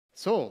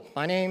So,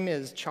 my name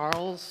is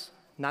Charles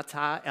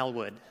Nata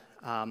Elwood.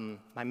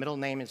 My middle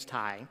name is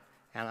Thai,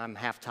 and I'm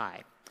half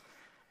Thai.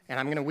 And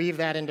I'm going to weave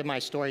that into my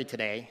story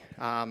today.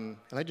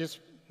 Let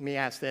me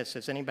ask this: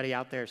 does anybody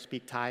out there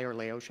speak Thai or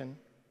Laotian?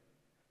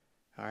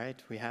 All right,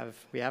 we have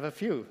a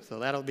few, so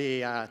that'll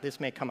be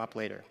this may come up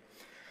later.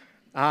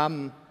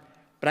 But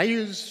I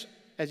use,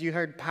 as you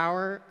heard,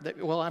 I'm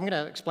going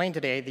to explain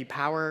today the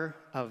power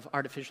of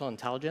artificial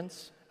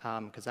intelligence,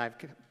 because I've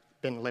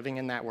been living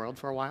in that world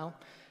for a while,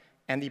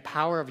 and the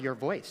power of your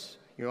voice,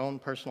 your own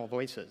personal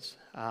voices.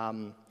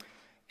 And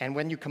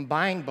when you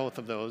combine both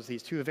of those,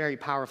 these two very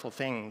powerful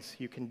things,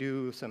 you can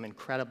do some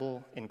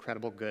incredible,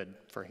 incredible good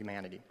for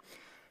humanity,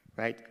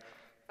 right?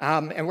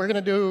 And we're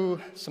going to do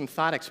some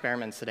thought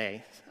experiments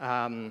today.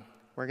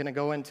 We're going to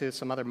go into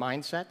some other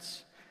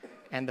mindsets.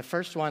 And the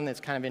first one is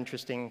kind of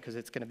interesting because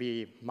it's going to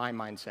be my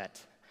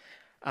mindset.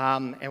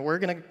 And we're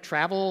going to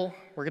travel,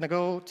 we're going to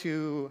go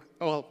to,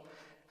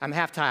 I'm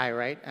half Thai,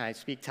 right? I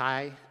speak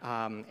Thai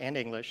and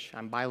English.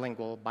 I'm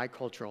bilingual,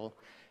 bicultural.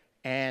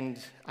 And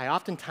I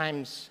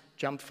oftentimes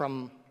jump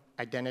from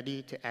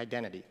identity to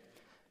identity.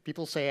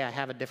 People say I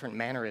have a different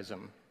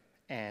mannerism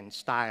and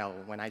style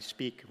when I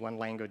speak one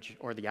language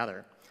or the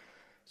other.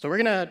 So we're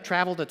going to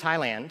travel to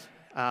Thailand,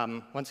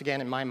 once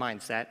again in my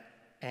mindset.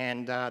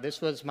 And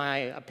this was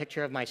a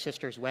picture of my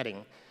sister's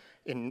wedding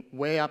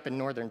way up in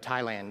northern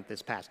Thailand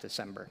this past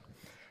December.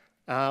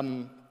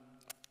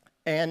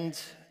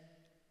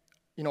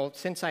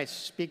 Since I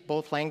speak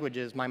both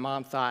languages, my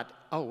mom thought,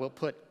 we'll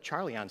put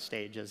Charlie on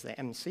stage as the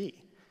MC.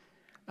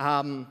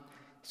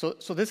 So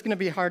this is going to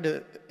be hard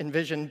to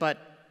envision, but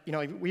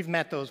we've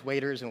met those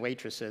waiters and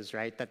waitresses,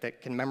 right,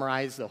 that can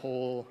memorize the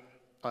whole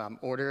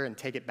order and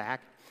take it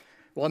back.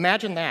 Well,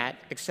 imagine that,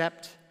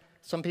 except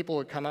some people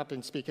would come up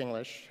and speak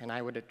English, and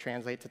I would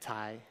translate to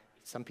Thai.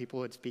 Some people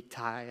would speak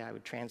Thai, I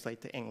would translate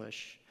to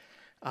English.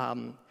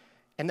 And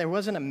there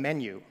wasn't a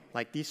menu.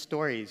 Like these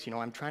stories,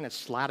 I'm trying to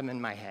slot them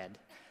in my head.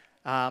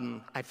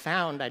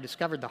 I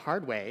discovered the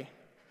hard way,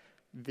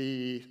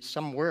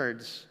 some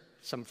words,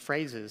 some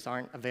phrases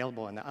aren't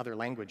available in the other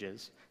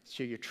languages,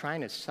 so you're trying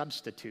to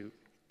substitute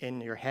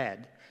in your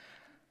head.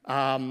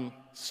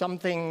 Some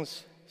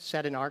things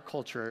said in our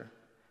culture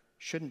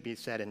shouldn't be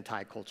said in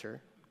Thai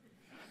culture,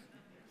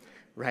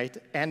 right?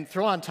 And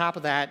throw on top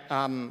of that,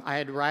 I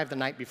had arrived the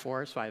night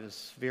before, so I was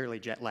severely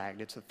jet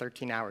lagged. It's a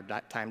 13-hour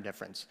time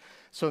difference.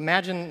 So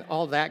imagine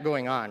all that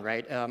going on,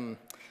 right?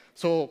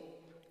 So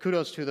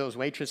kudos to those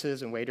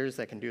waitresses and waiters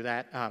that can do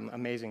that.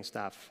 Amazing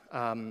stuff.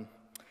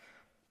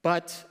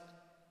 But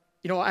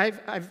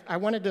I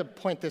wanted to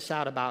point this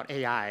out about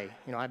AI.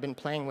 I've been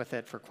playing with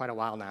it for quite a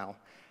while now.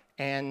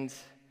 And,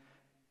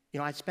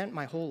 I spent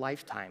my whole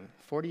lifetime,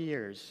 40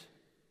 years,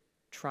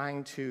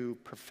 trying to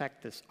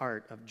perfect this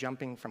art of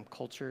jumping from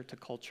culture to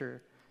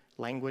culture,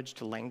 language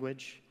to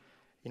language.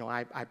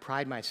 I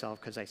pride myself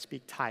because I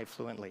speak Thai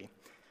fluently,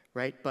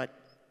 right? But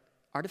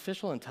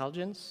artificial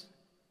intelligence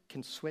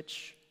can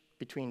switch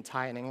between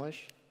Thai and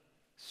English,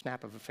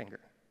 snap of a finger.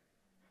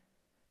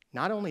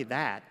 Not only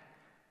that,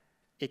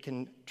 it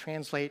can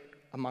translate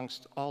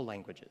amongst all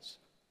languages,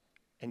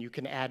 and you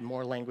can add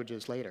more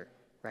languages later,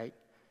 right?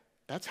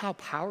 That's how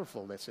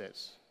powerful this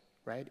is,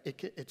 right?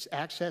 It's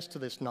access to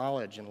this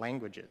knowledge and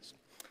languages.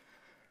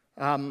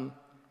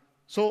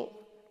 So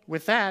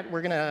with that,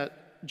 we're going to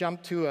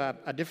jump to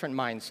a different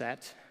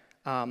mindset.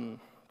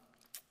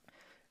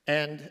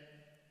 And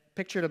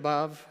pictured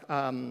above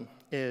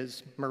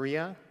is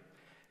Maria,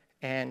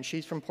 and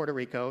she's from Puerto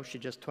Rico. She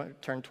just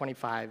turned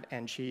 25,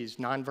 and she's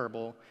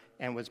nonverbal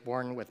and was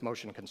born with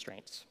motion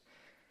constraints.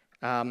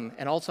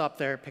 And also up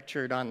there,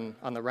 pictured on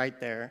the right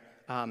there,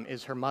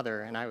 is her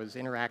mother, and I was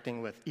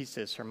interacting with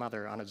Isis, her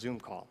mother, on a Zoom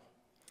call.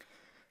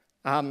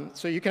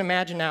 So you can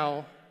imagine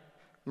now,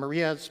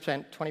 Maria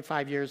spent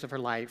 25 years of her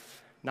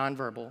life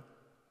nonverbal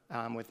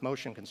with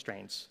motion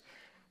constraints.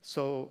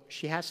 So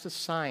she has to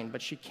sign,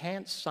 but she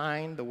can't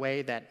sign the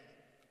way that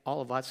all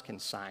of us can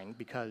sign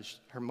because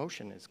her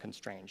motion is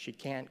constrained. She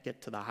can't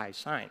get to the high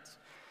signs.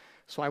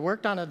 So I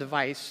worked on a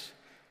device,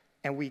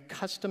 and we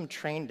custom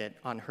trained it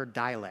on her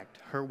dialect,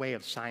 her way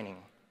of signing,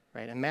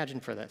 right? Imagine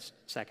for this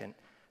second,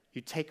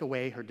 you take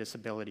away her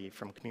disability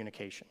from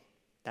communication.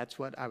 That's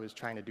what I was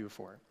trying to do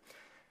for her.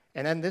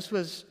 And then this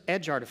was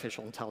edge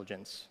artificial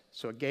intelligence,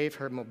 so it gave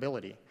her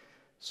mobility.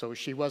 So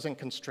she wasn't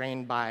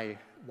constrained by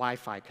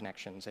Wi-Fi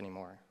connections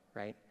anymore,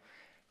 right?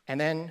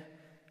 And then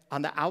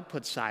on the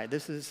output side,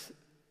 this is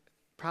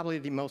probably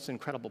the most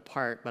incredible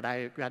part, but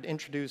I got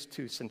introduced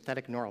to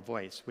synthetic neural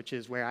voice, which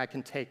is where I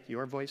can take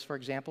your voice, for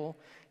example,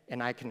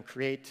 and I can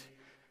create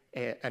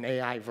an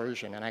AI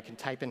version, and I can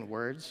type in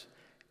words,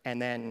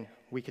 and then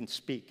we can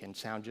speak and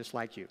sound just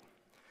like you.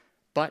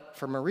 But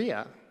for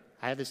Maria,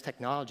 I have this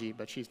technology,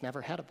 but she's never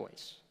had a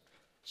voice.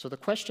 So the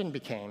question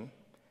became,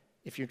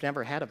 if you've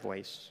never had a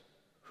voice,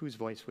 whose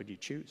voice would you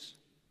choose?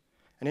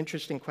 An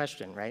interesting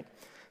question, right?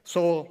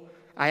 So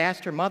I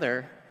asked her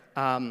mother,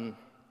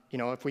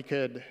 if we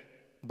could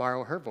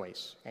borrow her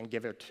voice and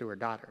give it to her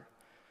daughter.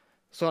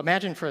 So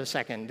imagine for a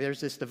second,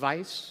 there's this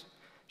device,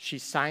 she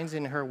signs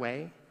in her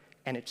way,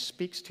 and it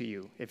speaks to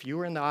you. If you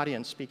were in the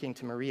audience speaking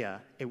to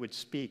Maria, it would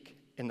speak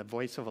in the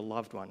voice of a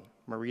loved one,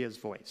 Maria's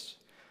voice,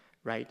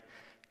 right?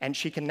 And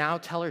she can now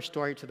tell her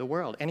story to the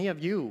world. Any of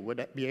you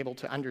would be able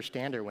to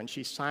understand her when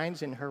she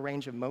signs in her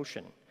range of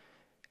motion,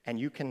 and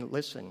you can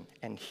listen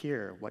and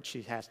hear what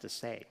she has to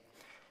say.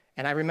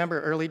 And I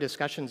remember early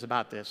discussions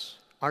about this.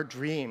 Our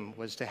dream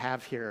was to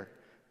have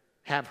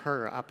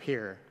her up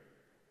here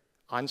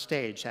on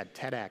stage at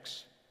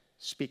TEDx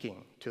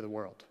speaking to the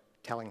world,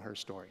 telling her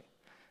story,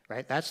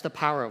 right? That's the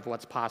power of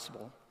what's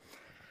possible.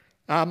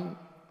 And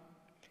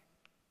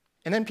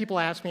then people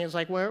ask me, it's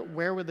like,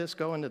 where would this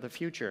go into the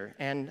future?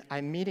 And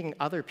I'm meeting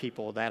other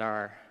people that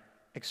are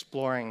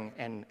exploring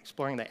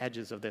the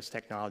edges of this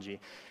technology.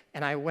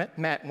 And I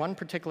met one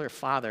particular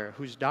father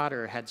whose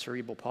daughter had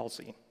cerebral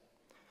palsy.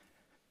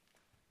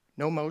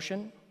 No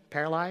motion,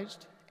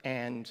 paralyzed,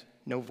 and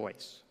no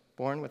voice,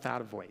 born without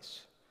a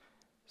voice.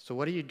 So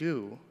what do you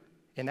do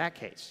in that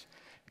case?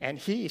 And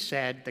he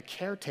said, the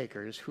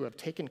caretakers who have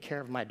taken care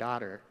of my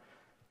daughter,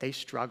 they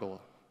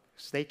struggle,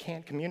 so they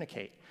can't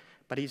communicate.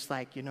 But he's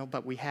like,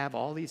 but we have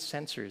all these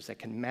sensors that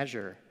can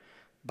measure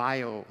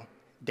bio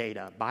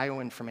data,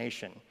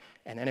 bioinformation.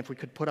 And then if we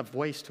could put a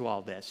voice to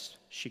all this,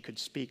 she could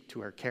speak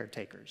to her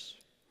caretakers,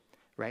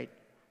 right?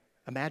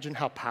 Imagine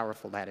how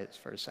powerful that is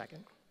for a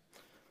second.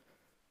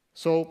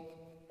 So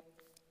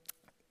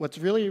what's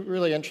really,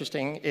 really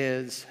interesting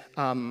is,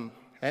 and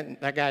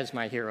that guy's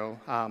my hero,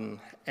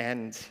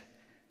 and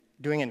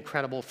doing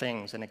incredible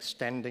things and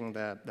extending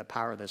the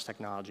power of this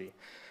technology.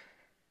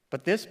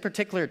 But this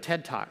particular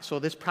TED Talk, so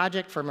this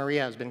project for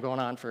Maria has been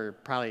going on for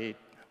probably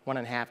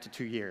 1.5 to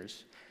 2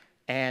 years.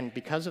 And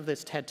because of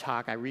this TED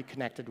Talk, I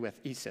reconnected with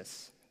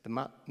Isis,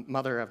 the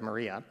mother of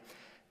Maria.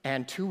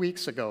 And 2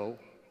 weeks ago,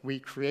 we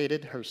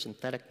created her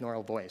synthetic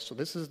neural voice. So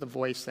this is the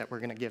voice that we're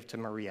going to give to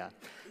Maria.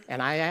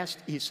 And I asked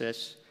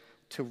Isis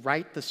to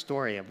write the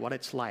story of what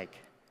it's like.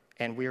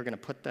 And we are going to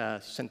put the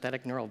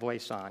synthetic neural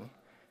voice on.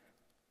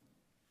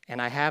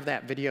 And I have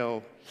that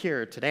video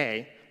here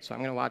today, so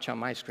I'm going to watch on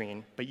my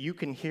screen. But you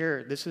can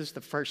hear, this is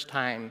the first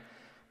time,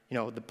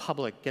 the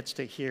public gets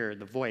to hear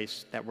the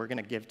voice that we're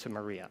going to give to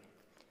Maria.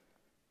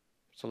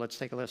 So let's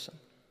take a listen.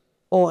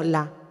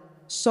 Hola,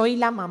 soy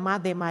la mamá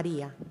de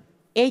María.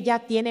 Ella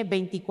tiene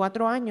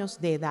 24 años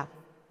de edad.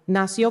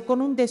 Nació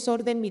con un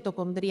desorden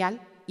mitocondrial,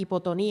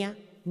 hipotonía,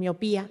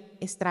 miopía,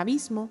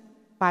 estrabismo,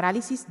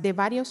 parálisis de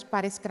varios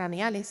pares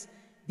craneales,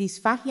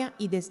 disfagia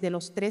y desde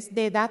los 3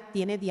 de edad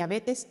tiene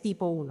diabetes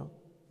tipo 1.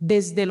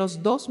 Desde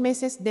los 2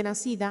 meses de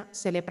nacida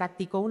se le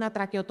practicó una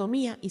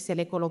traqueotomía y se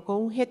le colocó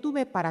un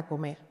G-tube para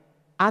comer.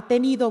 Ha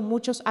tenido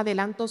muchos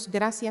adelantos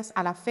gracias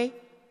a la fe,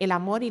 el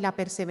amor y la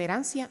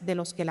perseverancia de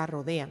los que la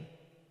rodean.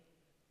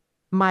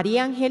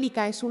 María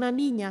Angélica es una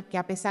niña que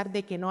a pesar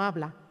de que no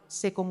habla,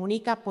 se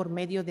comunica por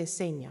medio de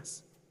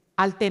señas.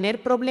 Al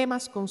tener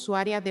problemas con su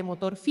área de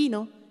motor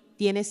fino,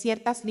 tiene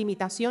ciertas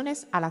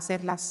limitaciones al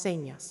hacer las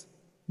señas.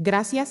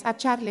 Gracias a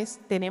Charles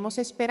tenemos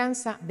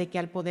esperanza de que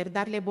al poder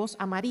darle voz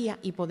a María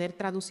y poder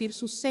traducir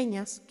sus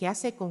señas que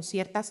hace con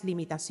ciertas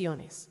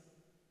limitaciones.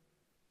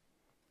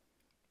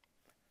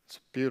 It's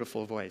a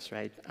beautiful voice,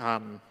 right?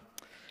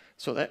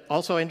 So that,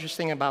 also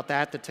interesting about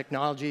that, the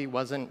technology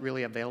wasn't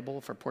really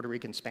available for Puerto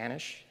Rican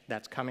Spanish.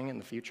 That's coming in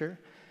the future.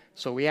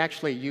 So we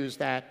actually used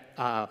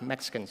that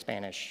Mexican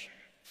Spanish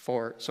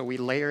so we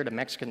layered a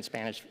Mexican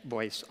Spanish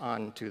voice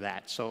onto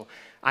that. So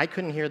I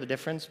couldn't hear the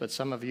difference, but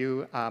some of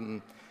you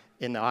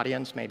in the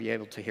audience may be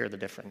able to hear the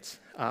difference.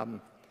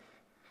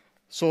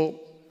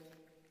 So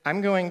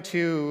I'm going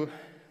to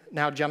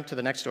now jump to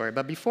the next story.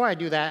 But before I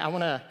do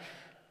that,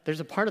 there's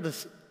a part of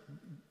this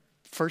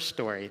first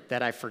story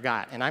that I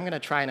forgot, and I'm going to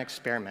try an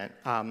experiment.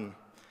 I'm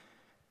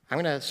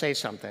going to say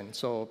something.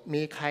 So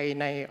มีใคร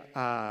ใน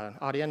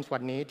audience วั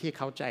นนี้ที่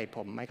เข้าใจผ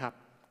มไหมครับ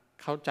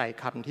เข้าใจ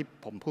คำที่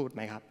ผมพูดไห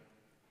มครับ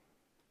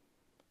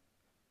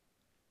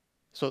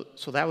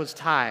So that was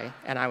Thai,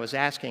 and I was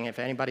asking if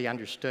anybody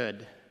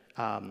understood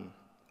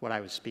what I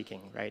was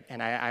speaking, right?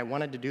 And I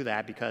wanted to do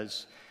that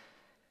because,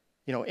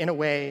 in a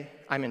way,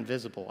 I'm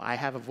invisible. I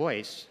have a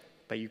voice,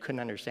 but you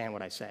couldn't understand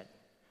what I said.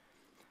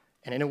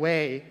 And in a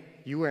way,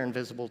 you were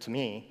invisible to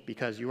me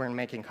because you weren't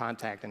making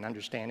contact and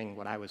understanding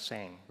what I was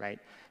saying, right?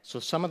 So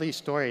some of these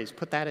stories,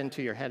 put that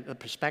into your head, the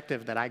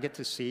perspective that I get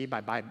to see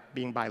by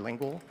being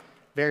bilingual,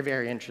 very,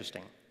 very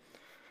interesting.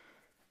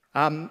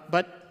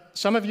 But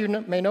some of you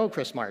may know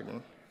Chris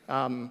Martin.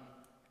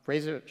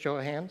 Raise a show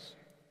of hands.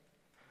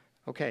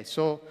 Okay,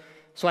 so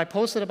I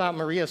posted about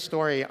Maria's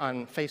story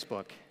on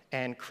Facebook,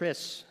 and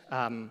Chris,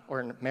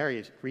 or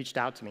Mary, reached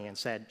out to me and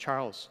said,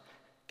 Charles,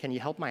 can you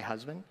help my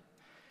husband?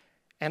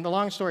 And the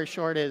long story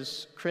short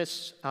is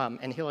Chris,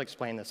 and he'll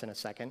explain this in a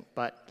second,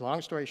 but the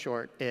long story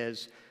short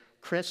is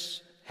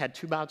Chris had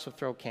 2 bouts of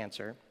throat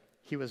cancer.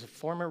 He was a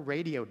former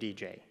radio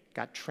DJ,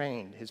 got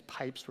trained. His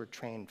pipes were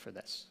trained for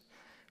this,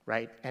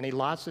 right? And he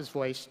lost his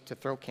voice to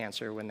throat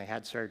cancer when they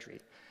had surgery.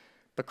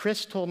 But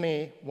Chris told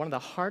me one of the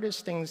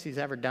hardest things he's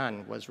ever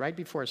done was right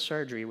before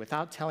surgery,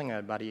 without telling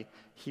anybody,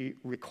 he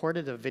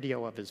recorded a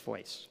video of his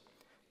voice.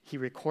 He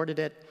recorded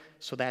it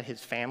so that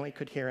his family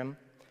could hear him,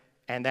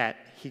 and that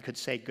he could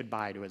say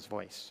goodbye to his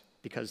voice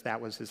because that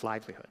was his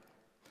livelihood,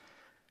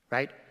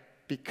 right?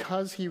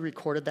 Because he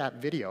recorded that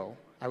video,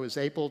 I was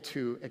able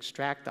to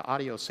extract the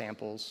audio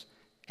samples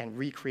and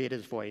recreate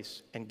his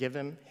voice and give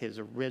him his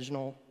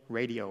original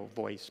radio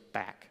voice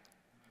back,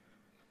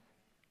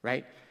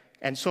 right?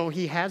 And so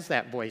he has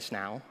that voice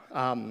now,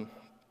 and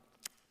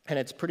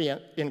it's pretty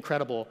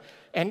incredible.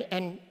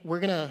 And we're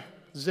going to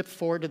zip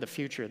forward to the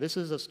future. This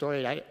is a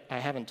story I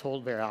haven't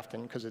told very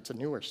often because it's a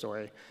newer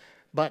story.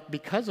 But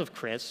because of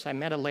Chris, I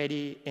met a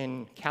lady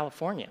in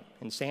California,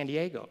 in San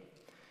Diego.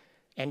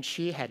 And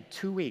she had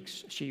 2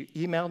 weeks. She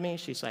emailed me.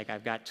 She's like,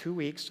 I've got 2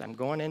 weeks. I'm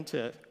going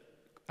into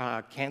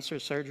cancer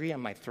surgery on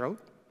my throat.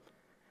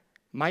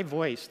 My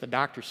voice, the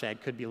doctor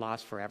said, could be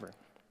lost forever.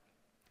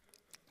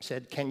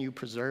 Said, can you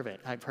preserve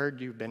it? I've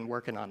heard you've been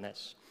working on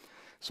this.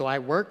 So I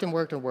worked and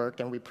worked and worked,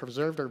 and we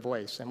preserved her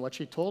voice. And what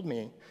she told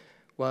me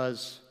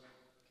was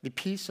the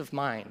peace of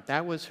mind.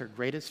 That was her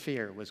greatest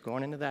fear, was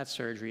going into that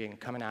surgery and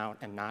coming out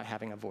and not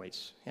having a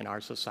voice in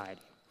our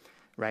society,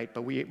 right?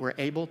 But we were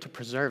able to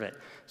preserve it.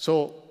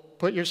 So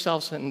put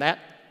yourselves in that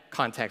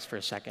context for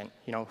a second.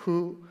 You know,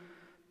 who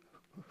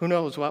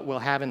knows what we'll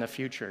have in the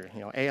future?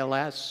 You know,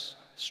 ALS,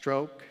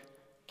 stroke,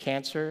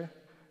 cancer,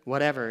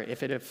 whatever.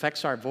 If it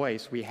affects our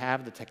voice, we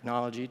have the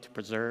technology to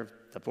preserve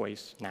the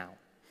voice now.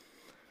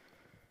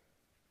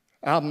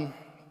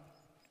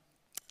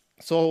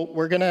 So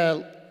we're going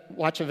to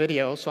watch a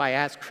video. So I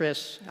asked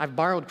Chris, I've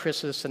borrowed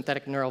Chris's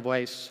synthetic neural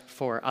voice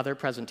for other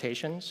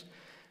presentations,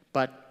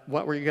 but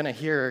what we're going to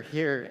hear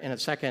here in a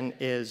second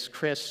is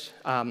Chris,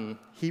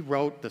 he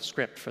wrote the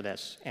script for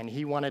this, and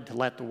he wanted to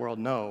let the world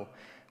know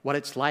what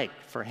it's like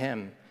for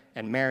him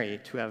and Mary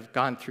to have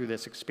gone through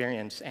this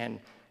experience and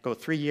go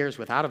 3 years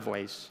without a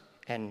voice,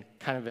 and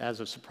kind of as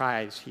a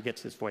surprise, he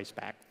gets his voice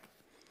back.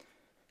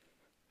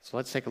 So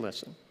let's take a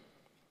listen.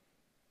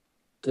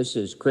 This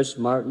is Chris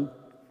Martin.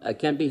 I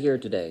can't be here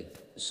today,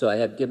 so I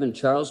have given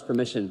Charles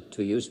permission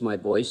to use my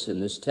voice in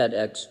this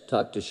TEDx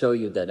talk to show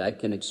you that I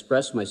can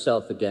express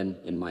myself again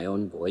in my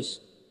own voice.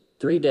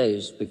 3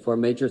 days before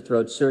major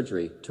throat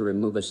surgery to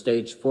remove a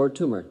stage 4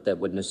 tumor that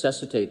would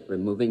necessitate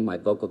removing my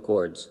vocal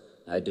cords,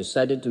 I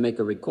decided to make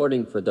a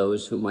recording for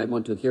those who might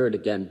want to hear it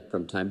again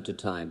from time to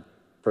time.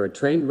 For a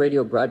trained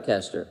radio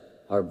broadcaster,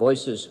 our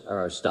voices are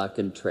our stock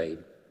in trade.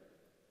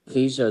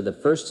 These are the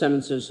first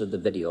sentences of the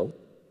video.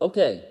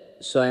 Okay,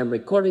 so I am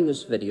recording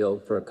this video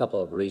for a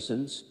couple of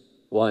reasons.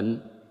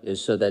 One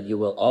is so that you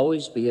will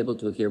always be able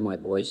to hear my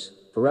voice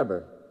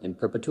forever, in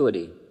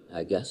perpetuity,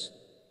 I guess.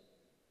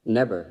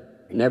 Never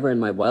in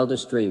my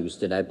wildest dreams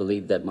did I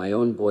believe that my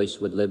own voice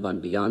would live on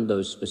beyond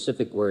those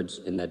specific words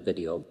in that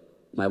video.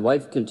 My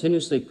wife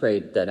continuously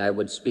prayed that I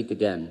would speak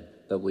again,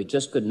 but we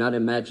just could not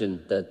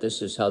imagine that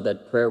this is how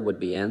that prayer would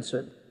be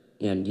answered.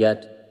 And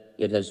yet,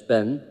 it has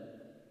been,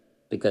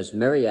 because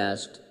Mary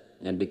asked,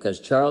 and because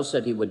Charles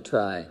said he would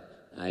try,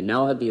 I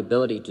now have the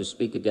ability to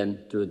speak again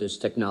through this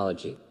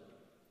technology.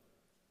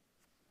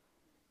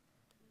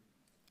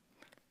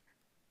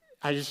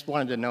 I just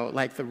wanted to know,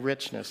 like, the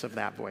richness of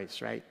that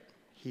voice, right?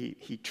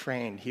 He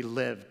trained, he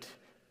lived,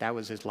 that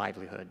was his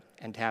livelihood,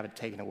 and to have it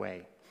taken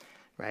away,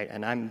 right?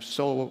 And I'm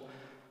so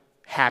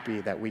happy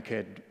that we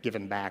could give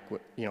him back,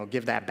 you know,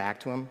 give that back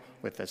to him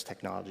with this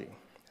technology.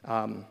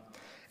 And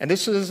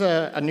this is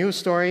a new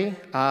story.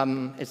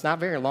 It's not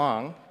very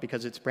long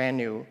because it's brand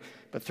new,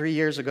 but 3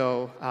 years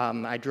ago,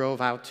 I drove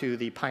out to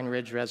the Pine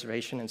Ridge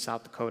Reservation in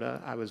South Dakota.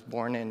 I was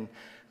born in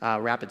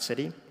Rapid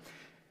City,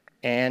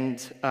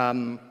 and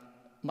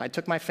I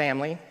took my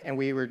family, and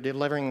we were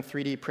delivering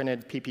 3D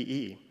printed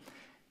PPE.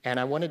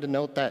 And I wanted to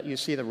note that you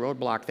see the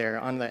roadblock there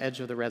on the edge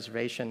of the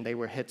reservation. They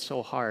were hit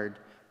so hard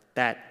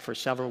that for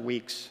several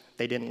weeks,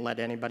 they didn't let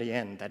anybody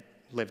in that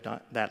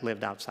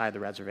lived outside the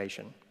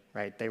reservation,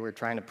 right? They were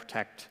trying to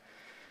protect.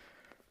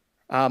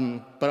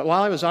 But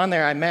while I was on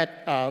there, I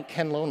met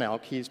Ken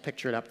Lonelk. He's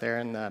pictured up there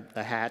in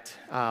the hat.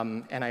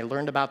 And I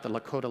learned about the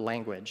Lakota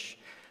language.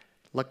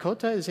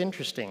 Lakota is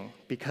interesting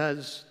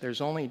because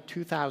there's only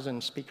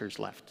 2,000 speakers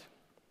left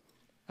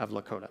of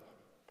Lakota.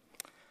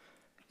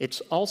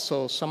 It's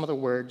also, some of the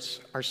words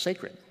are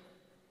sacred.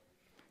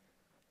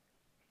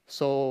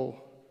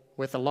 So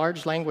with the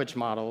large language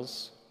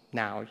models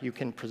now, you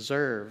can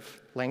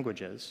preserve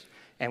languages.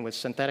 And with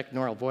synthetic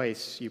neural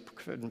voice, you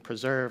can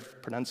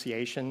preserve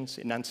pronunciations,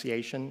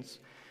 enunciations,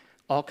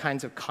 all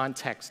kinds of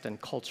context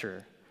and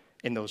culture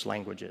in those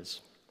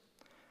languages.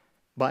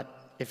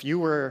 But if you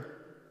were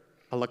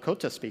a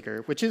Lakota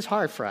speaker, which is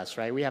hard for us,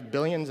 right? We have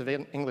billions of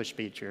English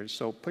speakers,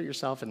 so put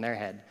yourself in their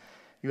head.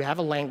 You have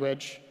a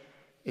language,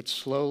 it's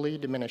slowly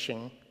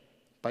diminishing,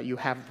 but you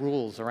have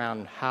rules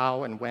around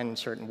how and when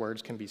certain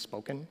words can be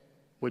spoken.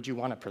 Would you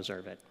want to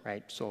preserve it,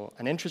 right? So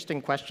an interesting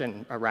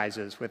question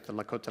arises with the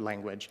Lakota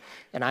language,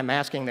 and I'm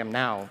asking them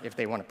now if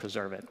they want to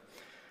preserve it.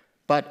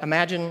 But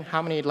imagine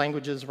how many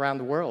languages around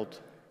the world,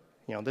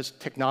 you know, this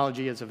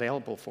technology is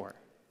available for.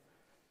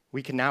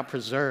 We can now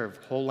preserve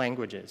whole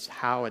languages,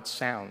 how it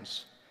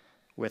sounds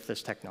with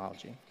this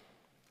technology.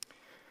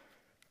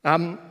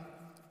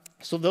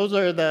 So those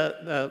are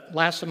the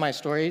last of my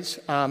stories.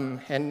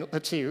 And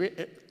let's see,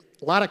 a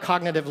lot of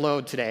cognitive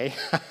load today.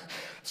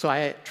 So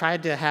I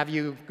tried to have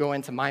you go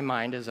into my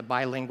mind as a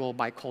bilingual,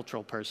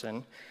 bicultural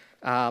person.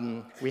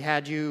 We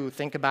had you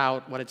think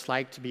about what it's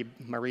like to be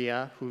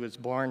Maria, who was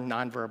born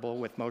nonverbal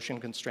with motion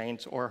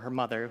constraints, or her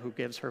mother, who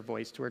gives her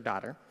voice to her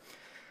daughter.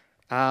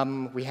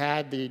 We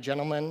had the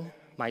gentleman,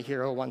 my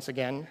hero once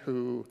again,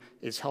 who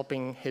is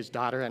helping his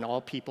daughter and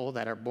all people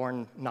that are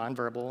born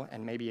nonverbal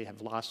and maybe have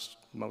lost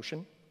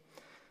motion.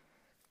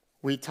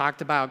 We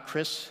talked about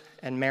Chris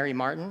and Mary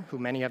Martin, who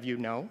many of you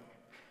know,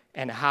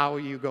 and how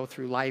you go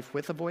through life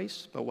with a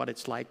voice, but what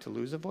it's like to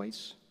lose a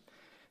voice.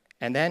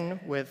 And then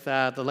with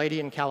the lady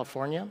in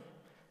California,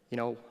 you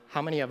know,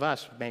 how many of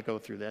us may go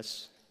through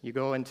this? You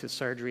go into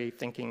surgery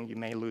thinking you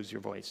may lose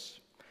your voice.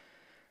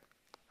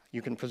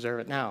 You can preserve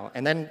it now.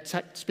 And then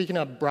speaking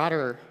of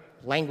broader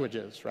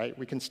languages, right?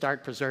 We can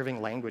start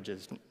preserving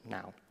languages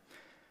now.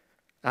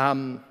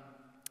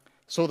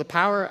 So the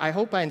power, I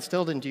hope I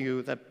instilled into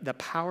you the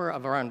power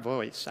of our own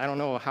voice. I don't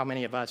know how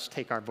many of us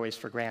take our voice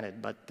for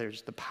granted, but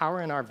there's the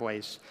power in our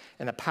voice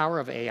and the power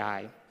of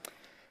AI.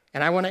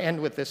 And I want to end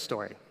with this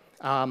story.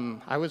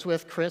 I was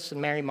with Chris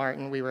and Mary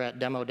Martin. We were at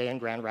Demo Day in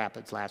Grand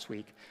Rapids last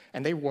week,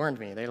 and they warned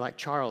me. They're like,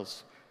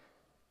 Charles,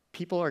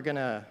 people are going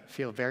to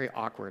feel very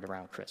awkward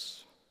around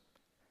Chris.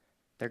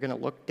 They're going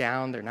to look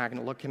down. They're not going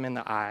to look him in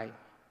the eye.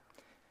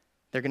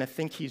 They're going to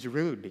think he's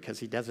rude because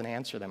he doesn't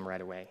answer them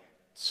right away.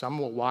 Some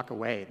will walk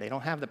away. They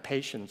don't have the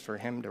patience for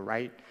him to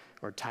write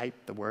or type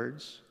the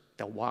words.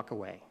 They'll walk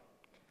away,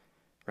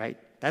 right?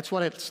 That's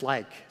what it's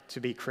like to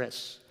be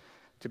Chris,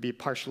 to be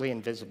partially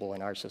invisible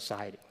in our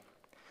society.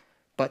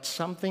 But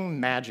something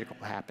magical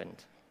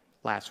happened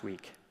last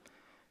week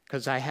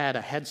because I had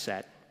a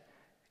headset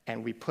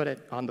and we put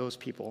it on those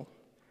people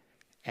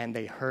and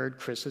they heard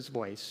Chris's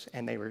voice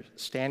and they were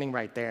standing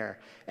right there.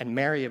 And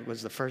Mary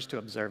was the first to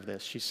observe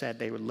this. She said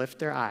they would lift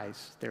their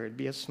eyes, there would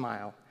be a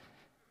smile,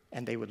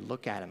 and they would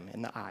look at him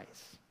in the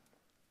eyes.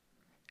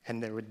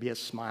 And there would be a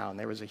smile, and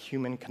there was a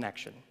human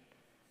connection,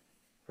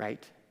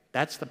 right?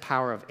 That's the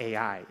power of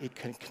AI. It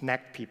can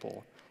connect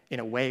people in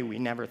a way we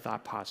never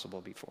thought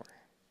possible before.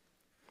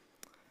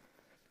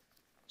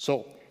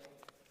 So,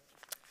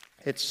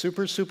 it's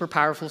super, super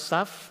powerful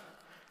stuff.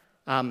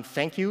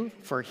 Thank you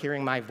for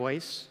hearing my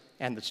voice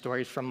and the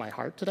stories from my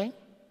heart today.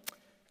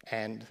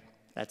 And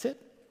that's it.